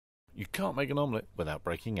You can't make an omelette without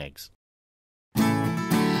breaking eggs.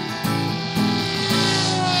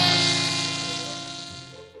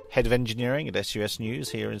 Head of Engineering at SUS News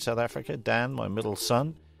here in South Africa, Dan, my middle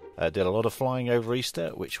son, did a lot of flying over Easter,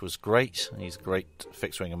 which was great. He's a great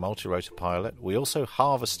fixed-wing and multi-rotor pilot. We also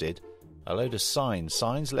harvested a load of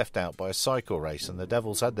signs left out by a cycle race, and the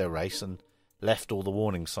Devils had their race and left all the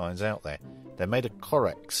warning signs out there. They made a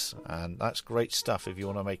Corex, and that's great stuff if you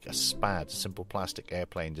want to make a SPAD, simple plastic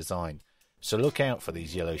airplane design. So look out for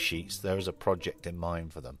these yellow sheets. There is a project in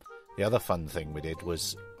mind for them. The other fun thing we did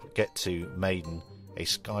was get to Maiden a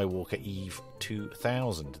Skywalker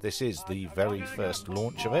EVE-2000. This is the very first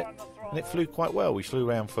launch of it, and it flew quite well. We flew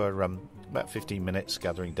around for about 15 minutes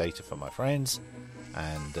gathering data for my friends,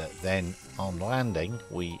 and then on landing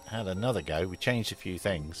we had another go. We changed a few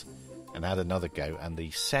things and had another go, and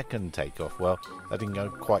the second takeoff, well, that didn't go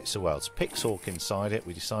quite so well. It's Pixhawk inside it.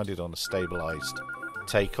 We decided on a stabilised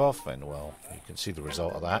takeoff, and well, you can see the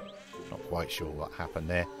result of that. Not quite sure what happened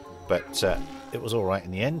there, but it was alright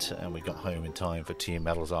in the end, and we got home in time for tea and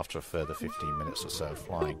medals after a further 15 minutes or so of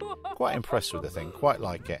flying. Quite impressed with the thing, quite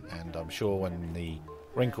like it, and I'm sure when the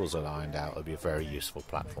wrinkles are ironed out it'll be a very useful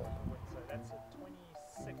platform. So that's a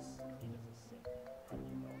 26 meters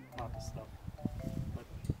of stuff, but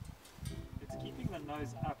it's keeping the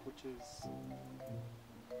nose up, which is...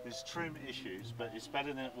 There's trim issues, but it's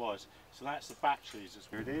better than it was. So that's the batteries.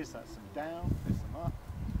 Here it is, that's them down, there's them up.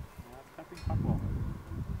 Tapping couple.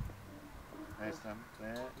 There's them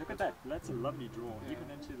there. Look at that, that's a lovely draw. Yeah. Even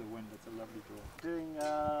into the wind, that's a lovely draw. Doing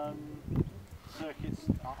circuits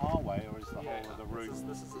our way, or is the whole of the route?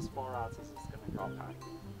 This is as far out as it's going to go. Okay.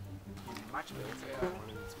 Much better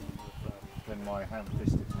than my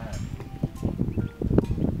hand-fisted hand.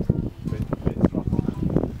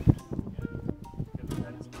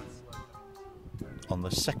 On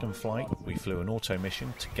the second flight, we flew an auto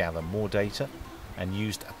mission to gather more data and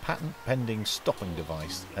used a patent-pending stopping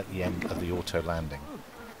device at the end of the auto landing.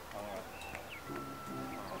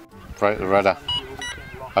 Break the rudder.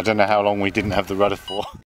 I don't know how long we didn't have the rudder for.